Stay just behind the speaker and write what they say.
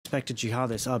suspected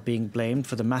jihadists are being blamed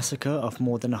for the massacre of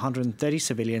more than 130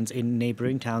 civilians in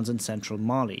neighbouring towns in central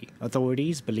Mali.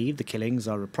 Authorities believe the killings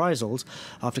are reprisals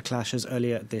after clashes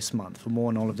earlier this month. For more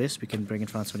on all of this, we can bring in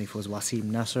France 24's Wassim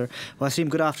Nasr. Wassim,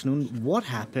 good afternoon. What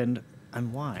happened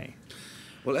and why?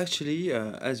 Well, actually,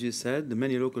 as you said,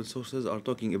 many local sources are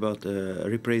talking about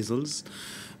reprisals,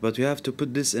 but we have to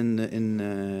put this in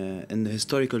the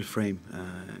historical frame,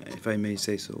 if I may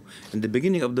say so. In the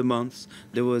beginning of the month,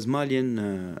 there was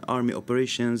Malian army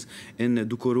operations in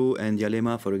Dukoro and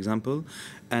Yalema, for example,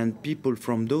 and people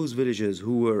from those villages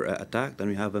who were attacked,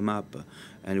 and we have a map,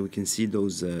 and we can see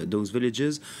those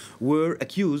villages, were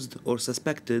accused or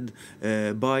suspected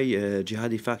by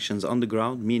jihadi factions on the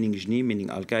ground, meaning JNIM, meaning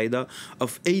Al-Qaeda,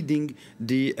 of aiding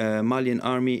the Malian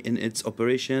army in its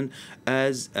operation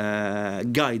as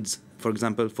guides, for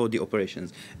example, for the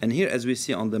operations. And here, as we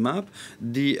see on the map,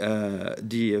 the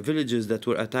villages that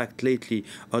were attacked lately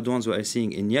are the ones we are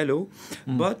seeing in yellow,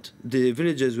 but the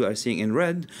villages we are seeing in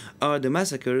red are the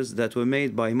massacres that were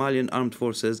made by Malian armed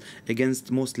forces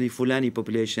against mostly Fulani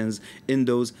populations in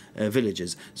those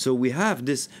villages. So we have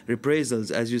this reprisals,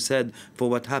 as you said,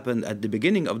 for what happened at the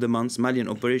beginning of the month, Malian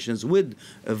operations with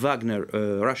Wagner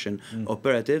Russian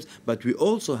operatives, but we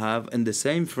also have in the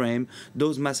same frame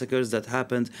those massacres that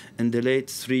happened in the late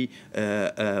 3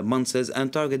 months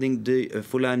and targeting the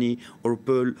Fulani or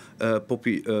Pearl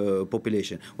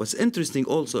population. What's interesting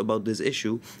also about this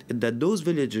issue is that those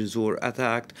villages who were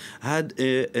attacked had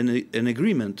an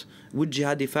agreement with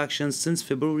jihadi factions since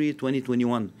February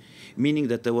 2021, meaning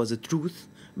that there was a truce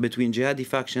between jihadi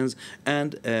factions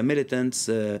and militants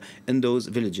in those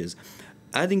villages.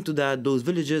 Adding to that, those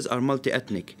villages are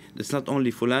multi-ethnic. It's not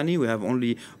only Fulani, we have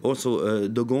also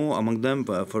Dogon among them,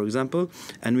 for example.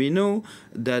 And we know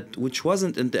that, which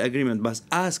wasn't in the agreement, but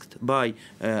asked by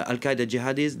Al-Qaeda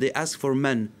jihadis, they asked for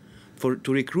men,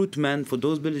 to recruit men for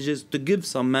those villages, to give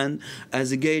some men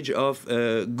as a gauge of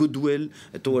goodwill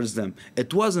towards them.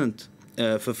 It wasn't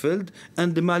fulfilled,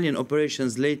 and the Malian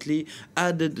operations lately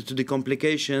added to the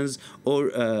complications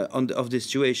of the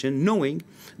situation, knowing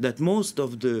that most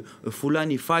of the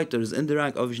Fulani fighters in the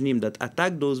rank of JNIM that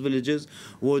attacked those villages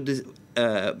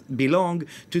belong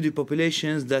to the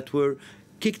populations that were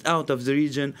kicked out of the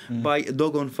region by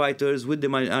Dogon fighters with the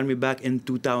Malian army back in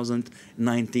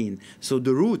 2019. So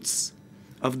the roots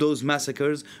of those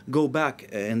massacres go back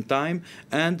in time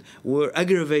and were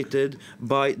aggravated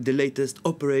by the latest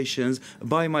operations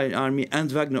by Malian army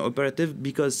and Wagner operative,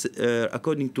 because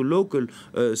according to local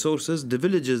sources, the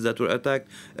villages that were attacked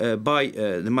by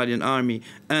the Malian army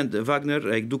and Wagner,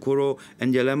 like Dukoro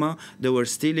and Yalema, they were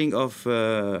stealing of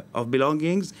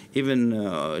belongings, even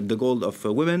the gold of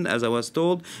women, as I was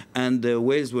told, and the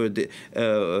wells were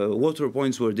water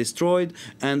points were destroyed,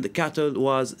 and the cattle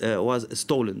was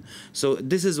stolen. So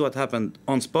this is what happened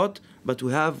on spot, but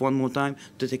we have one more time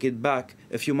to take it back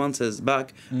a few months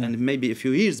back and maybe a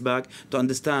few years back to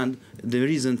understand the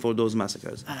reason for those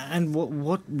massacres. And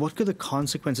what could the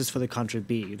consequences for the country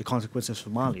be? The consequences for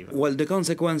Mali? Well, the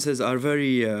consequences are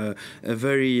very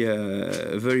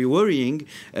worrying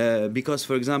because,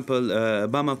 for example,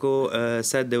 Bamako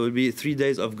said there will be 3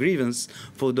 days of grievance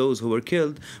for those who were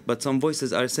killed, but some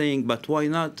voices are saying, but why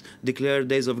not declare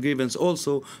days of grievance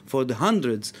also for the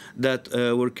hundreds that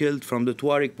were killed from the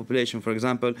Tuareg population, for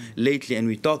example, lately, and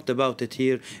we talked about it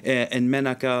here in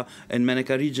Massacre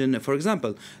region, for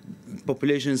example,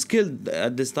 populations killed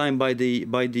at this time by the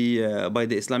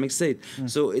Islamic State.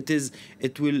 So it is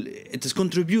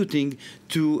contributing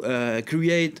to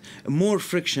create more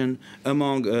friction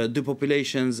among the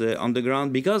populations on the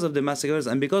ground because of the massacres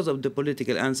and because of the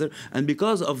political answer and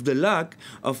because of the lack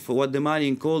of what the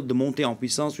Malian called the montée en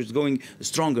puissance, which is going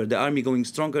stronger, the army going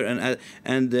stronger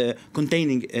and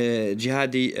containing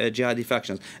jihadi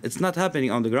factions. It's not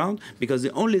happening on the ground because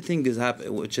the only thing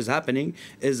which is happening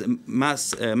is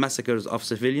massacres of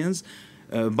civilians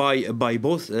by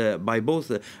both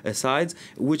sides,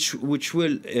 which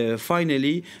will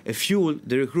finally fuel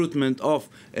the recruitment of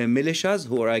militias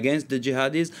who are against the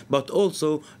jihadis, but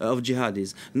also of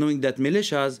jihadis, knowing that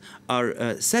militias are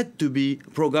said to be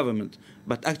pro-government,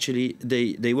 but actually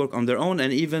they work on their own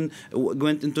and even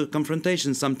went into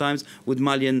confrontation sometimes with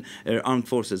Malian armed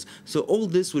forces. So all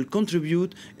this will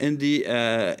contribute in the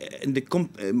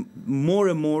more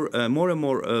and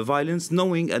more violence,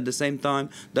 knowing at the same time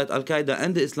that Al-Qaeda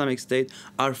and the Islamic State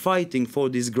are fighting for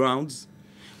these grounds,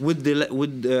 with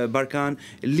Barkhane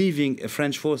leaving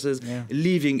French forces,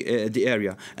 leaving the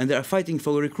area, and they are fighting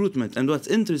for recruitment. And what's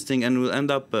interesting, and we'll end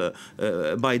up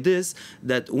by this,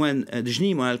 that when the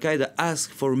JNIM or Al-Qaeda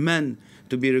ask for men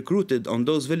to be recruited on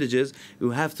those villages,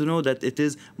 you have to know that it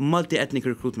is multi-ethnic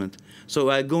recruitment. So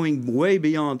going way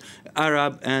beyond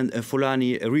Arab and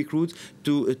Fulani recruits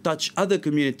to touch other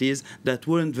communities that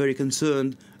weren't very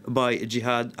concerned by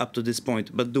jihad up to this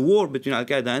point. But the war between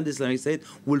Al-Qaeda and the Islamic State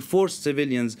will force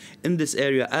civilians in this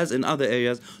area, as in other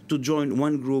areas, to join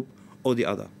one group or the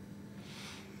other.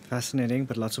 Fascinating,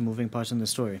 but lots of moving parts in the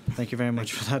story. Thank you very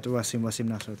much for that, Wassim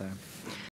Nasr there.